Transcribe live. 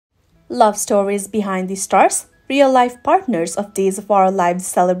Love stories behind the stars, real-life partners of Days of Our Lives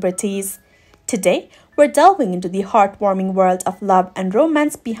celebrities. Today, we're delving into the heartwarming world of love and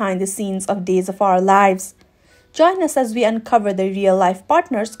romance behind the scenes of Days of Our Lives. Join us as we uncover the real-life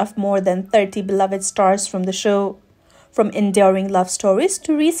partners of more than 30 beloved stars from the show. From enduring love stories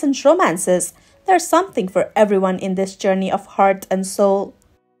to recent romances, there's something for everyone in this journey of heart and soul.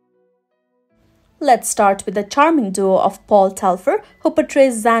 Let's start with the charming duo of Paul Telfer, who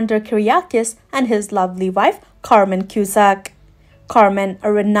portrays Xander Kiriakis, and his lovely wife, Carmen Cusack. Carmen,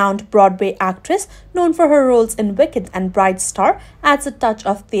 a renowned Broadway actress known for her roles in Wicked and Bright Star, adds a touch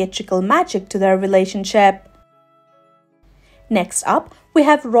of theatrical magic to their relationship. Next up, we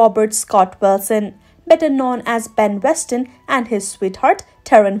have Robert Scott Wilson, better known as Ben Weston, and his sweetheart,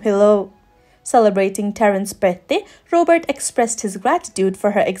 Terann Hillow. Celebrating Terann's birthday, Robert expressed his gratitude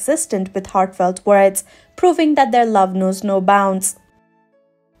for her existence with heartfelt words, proving that their love knows no bounds.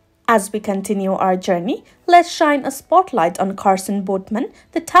 As we continue our journey, let's shine a spotlight on Carson Boatman,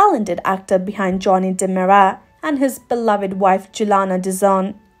 the talented actor behind Johnny DeMera, and his beloved wife Juliana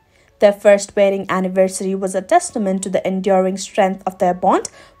Dizon. Their first wedding anniversary was a testament to the enduring strength of their bond,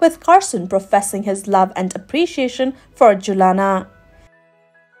 with Carson professing his love and appreciation for Juliana.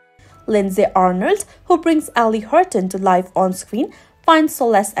 Lindsay Arnold, who brings Ellie Houghton to life on screen, finds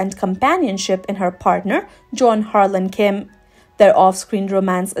solace and companionship in her partner, John Harlan Kim. Their off-screen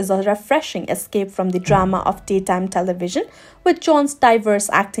romance is a refreshing escape from the drama of daytime television, with John's diverse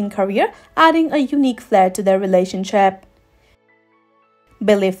acting career adding a unique flair to their relationship.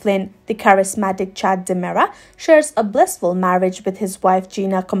 Billy Flynn, the charismatic Chad DeMera, shares a blissful marriage with his wife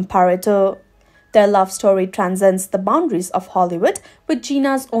Gina Comparato. Their love story transcends the boundaries of Hollywood, with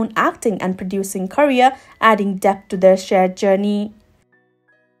Gina's own acting and producing career adding depth to their shared journey.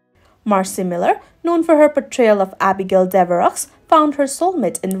 Marcy Miller, known for her portrayal of Abigail Devereaux, found her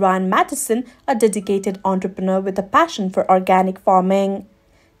soulmate in Ryan Madison, a dedicated entrepreneur with a passion for organic farming.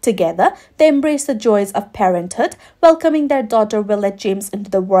 Together, they embrace the joys of parenthood, welcoming their daughter Willette James into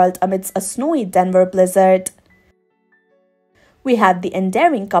the world amidst a snowy Denver blizzard. We have the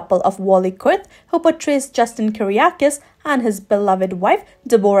endearing couple of Wally Kurth, who portrays Justin Kiriakis, and his beloved wife,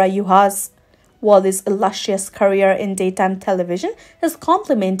 Deborah Yuhas. Wally's illustrious career in daytime television is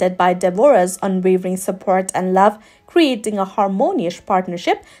complemented by Deborah's unwavering support and love, creating a harmonious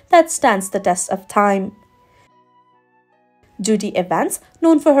partnership that stands the test of time. Judy Evans,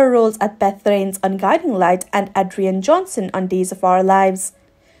 known for her roles as Beth Raines on Guiding Light and Adrienne Johnson on Days of Our Lives.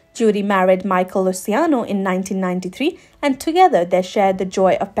 Judy married Michael Luciano in 1993, and together they shared the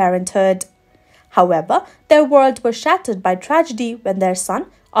joy of parenthood. However, their world was shattered by tragedy when their son,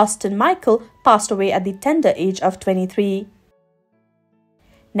 Austin Michael, passed away at the tender age of 23.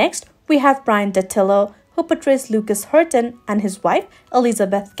 Next, we have Brian Dattilo, who portrays Lucas Houghton, and his wife,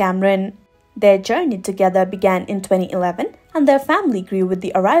 Elizabeth Cameron. Their journey together began in 2011, and their family grew with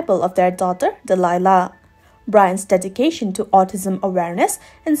the arrival of their daughter, Delilah. Brian's dedication to autism awareness,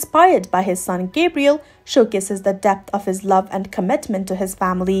 inspired by his son Gabriel, showcases the depth of his love and commitment to his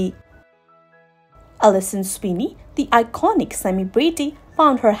family. Alison Sweeney, the iconic Semi Brady,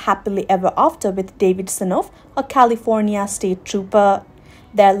 found her happily ever after with David Sanoff, a California state trooper.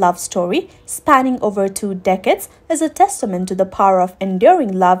 Their love story, spanning over 2 decades, is a testament to the power of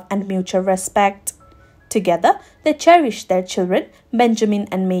enduring love and mutual respect. Together, they cherish their children, Benjamin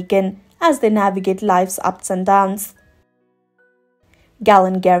and Megan, as they navigate life's ups and downs.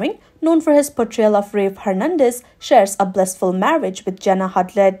 Galen Gehring, known for his portrayal of Rafe Hernandez, shares a blissful marriage with Jenna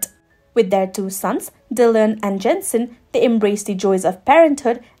Hudlett. With their 2 sons, Dylan and Jensen, they embrace the joys of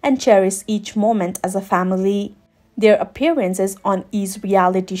parenthood and cherish each moment as a family. Their appearances on E's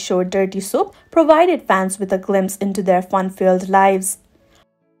reality show Dirty Soap provided fans with a glimpse into their fun-filled lives.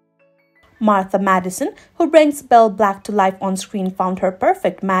 Martha Madison, who brings Belle Black to life on screen, found her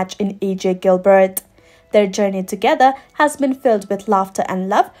perfect match in AJ Gilbert. Their journey together has been filled with laughter and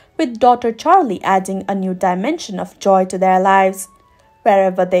love, with daughter Charlie adding a new dimension of joy to their lives.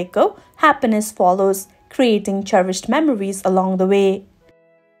 Wherever they go, happiness follows, creating cherished memories along the way.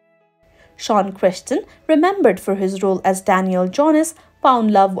 Sean Christian, remembered for his role as Daniel Jonas,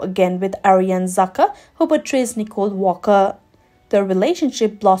 found love again with Ariane Zucker, who portrays Nicole Walker. Their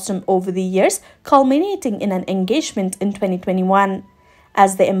relationship blossomed over the years, culminating in an engagement in 2021.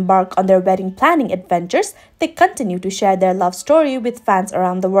 As they embark on their wedding planning adventures, they continue to share their love story with fans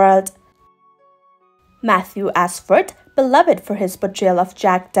around the world. Matthew Ashford, beloved for his portrayal of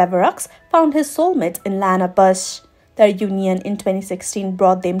Jack Devereaux, found his soulmate in Lana Bush. Their union in 2016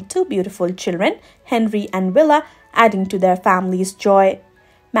 brought them 2 beautiful children, Henry and Willa, adding to their family's joy.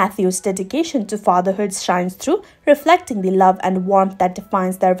 Matthew's dedication to fatherhood shines through, reflecting the love and warmth that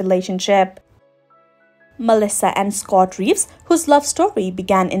defines their relationship. Melissa and Scott Reeves, whose love story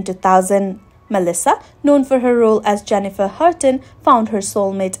began in 2000. Melissa, known for her role as Jennifer Hutton, found her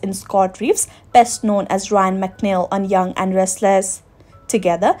soulmate in Scott Reeves, best known as Ryan McNeil on Young and Restless.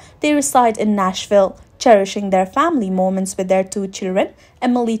 Together, they reside in Nashville, cherishing their family moments with their 2 children,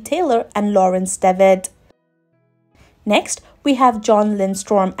 Emily Taylor and Lawrence David. Next, we have John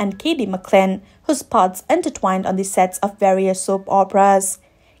Lindstrom and Katie McLean, whose paths intertwined on the sets of various soap operas.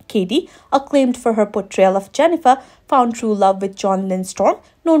 Katie, acclaimed for her portrayal of Jennifer, found true love with John Lindstrom,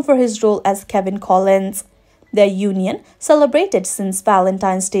 known for his role as Kevin Collins. Their union, celebrated since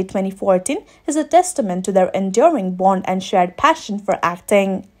Valentine's Day 2014, is a testament to their enduring bond and shared passion for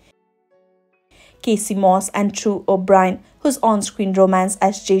acting. Casey Moss and True O'Brien, whose on-screen romance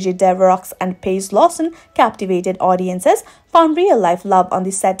as J.J. Deverox and Paige Lawson captivated audiences, found real-life love on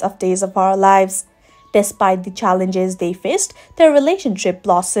the set of Days of Our Lives. Despite the challenges they faced, their relationship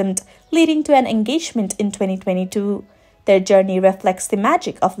blossomed, leading to an engagement in 2022. Their journey reflects the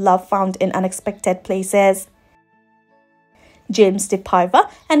magic of love found in unexpected places. James DePaiva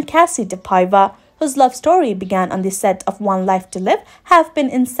and Cassie DePaiva, whose love story began on the set of One Life to Live, have been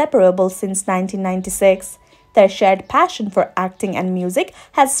inseparable since 1996. Their shared passion for acting and music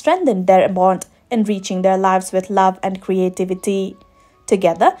has strengthened their bond, enriching their lives with love and creativity.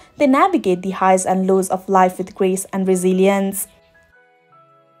 Together, they navigate the highs and lows of life with grace and resilience.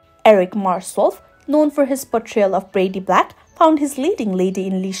 Eric Marswolf, known for his portrayal of Brady Black, found his leading lady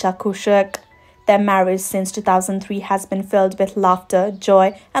in Leisha Cusack. Their marriage since 2003 has been filled with laughter,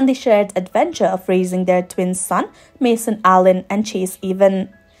 joy, and the shared adventure of raising their twin son, Mason Allen and Chase Even.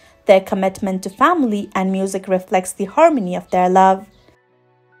 Their commitment to family and music reflects the harmony of their love.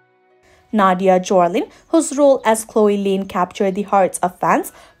 Nadia Jorlin, whose role as Chloe Lane captured the hearts of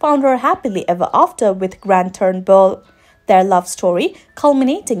fans, found her happily ever after with Grant Turnbull. Their love story,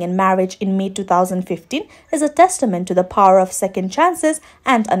 culminating in marriage in May 2015, is a testament to the power of second chances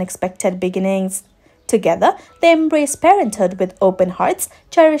and unexpected beginnings. Together, they embrace parenthood with open hearts,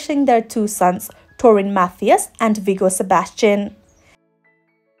 cherishing their 2 sons, Torin Matthias and Viggo Sebastian.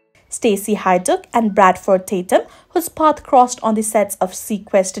 Stacey Hyduck and Bradford Tatum, whose path crossed on the sets of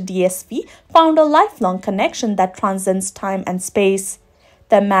Sequest DSV, found a lifelong connection that transcends time and space.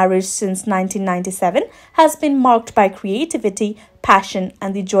 Their marriage since 1997 has been marked by creativity, passion,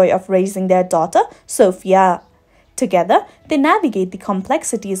 and the joy of raising their daughter, Sophia. Together, they navigate the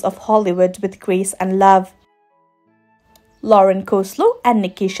complexities of Hollywood with grace and love. Lauren Koslow and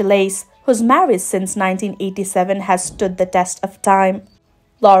Nikki Shalais, whose marriage since 1987 has stood the test of time.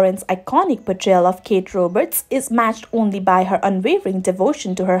 Lauren's iconic portrayal of Kate Roberts is matched only by her unwavering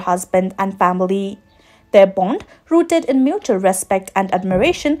devotion to her husband and family. Their bond, rooted in mutual respect and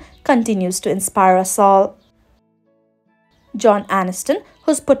admiration, continues to inspire us all. John Aniston,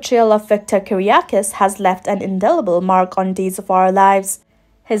 whose portrayal of Xander Kiriakis has left an indelible mark on Days of Our Lives.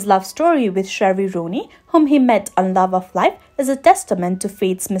 His love story with Sherry Rooney, whom he met on Love of Life, is a testament to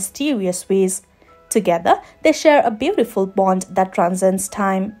fate's mysterious ways. Together, they share a beautiful bond that transcends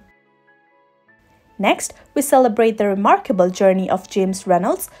time. Next, we celebrate the remarkable journey of James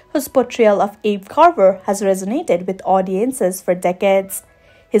Reynolds, whose portrayal of Abe Carver has resonated with audiences for decades.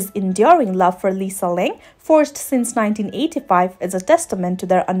 His enduring love for Lisa Lang, forged since 1985, is a testament to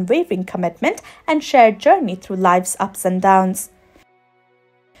their unwavering commitment and shared journey through life's ups and downs.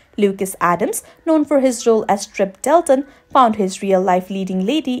 Lucas Adams, known for his role as Trip Delton, found his real-life leading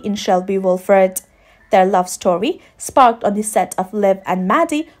lady in Shelby Wolford. Their love story, sparked on the set of Liv and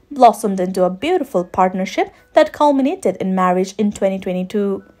Maddie, blossomed into a beautiful partnership that culminated in marriage in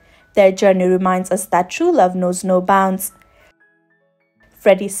 2022. Their journey reminds us that true love knows no bounds.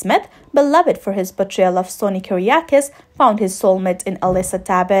 Freddie Smith, beloved for his portrayal of Sonny Kiriakis, found his soulmate in Alyssa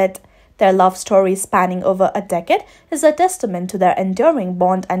Tabbitt. Their love story, spanning over a decade, is a testament to their enduring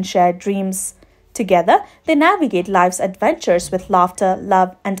bond and shared dreams. Together, they navigate life's adventures with laughter,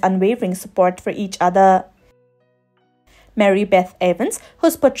 love, and unwavering support for each other. Mary Beth Evans,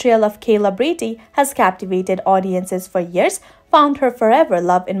 whose portrayal of Kayla Brady has captivated audiences for years, found her forever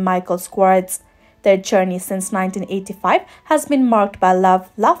love in Michael Squartz. Their journey since 1985 has been marked by love,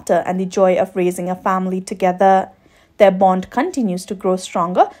 laughter, and the joy of raising a family together. Their bond continues to grow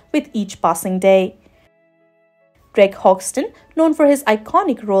stronger with each passing day. Greg Hoxton, known for his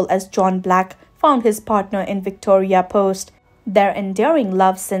iconic role as John Black, found his partner in Victoria Post. Their enduring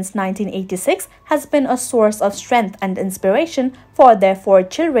love since 1986 has been a source of strength and inspiration for their 4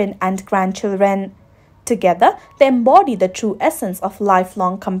 children and grandchildren. Together, they embody the true essence of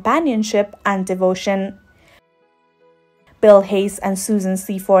lifelong companionship and devotion. Bill Hayes and Susan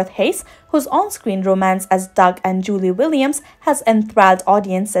Seaforth Hayes, whose on-screen romance as Doug and Julie Williams has enthralled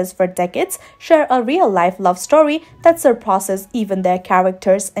audiences for decades, share a real-life love story that surpasses even their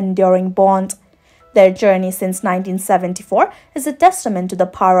characters' enduring bond. Their journey since 1974 is a testament to the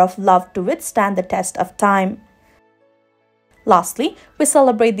power of love to withstand the test of time. Lastly, we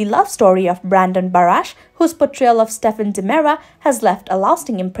celebrate the love story of Brandon Barash, whose portrayal of Stephen DiMera has left a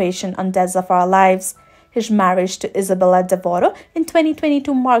lasting impression on Days of Our Lives. His marriage to Isabella Devoto in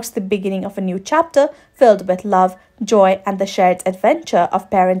 2022 marks the beginning of a new chapter filled with love, joy, and the shared adventure of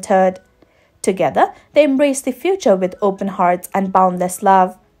parenthood. Together, they embrace the future with open hearts and boundless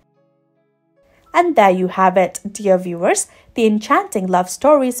love. And there you have it, dear viewers, the enchanting love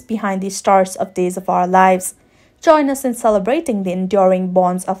stories behind the stars of Days of Our Lives. Join us in celebrating the enduring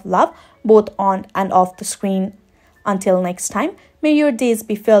bonds of love both on and off the screen. Until next time, may your days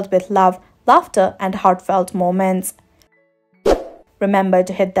be filled with love, laughter, and heartfelt moments. Remember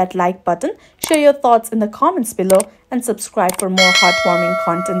to hit that like button, share your thoughts in the comments below, and subscribe for more heartwarming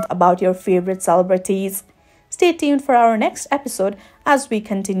content about your favorite celebrities. Stay tuned for our next episode as we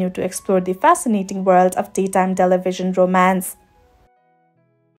continue to explore the fascinating world of daytime television romance.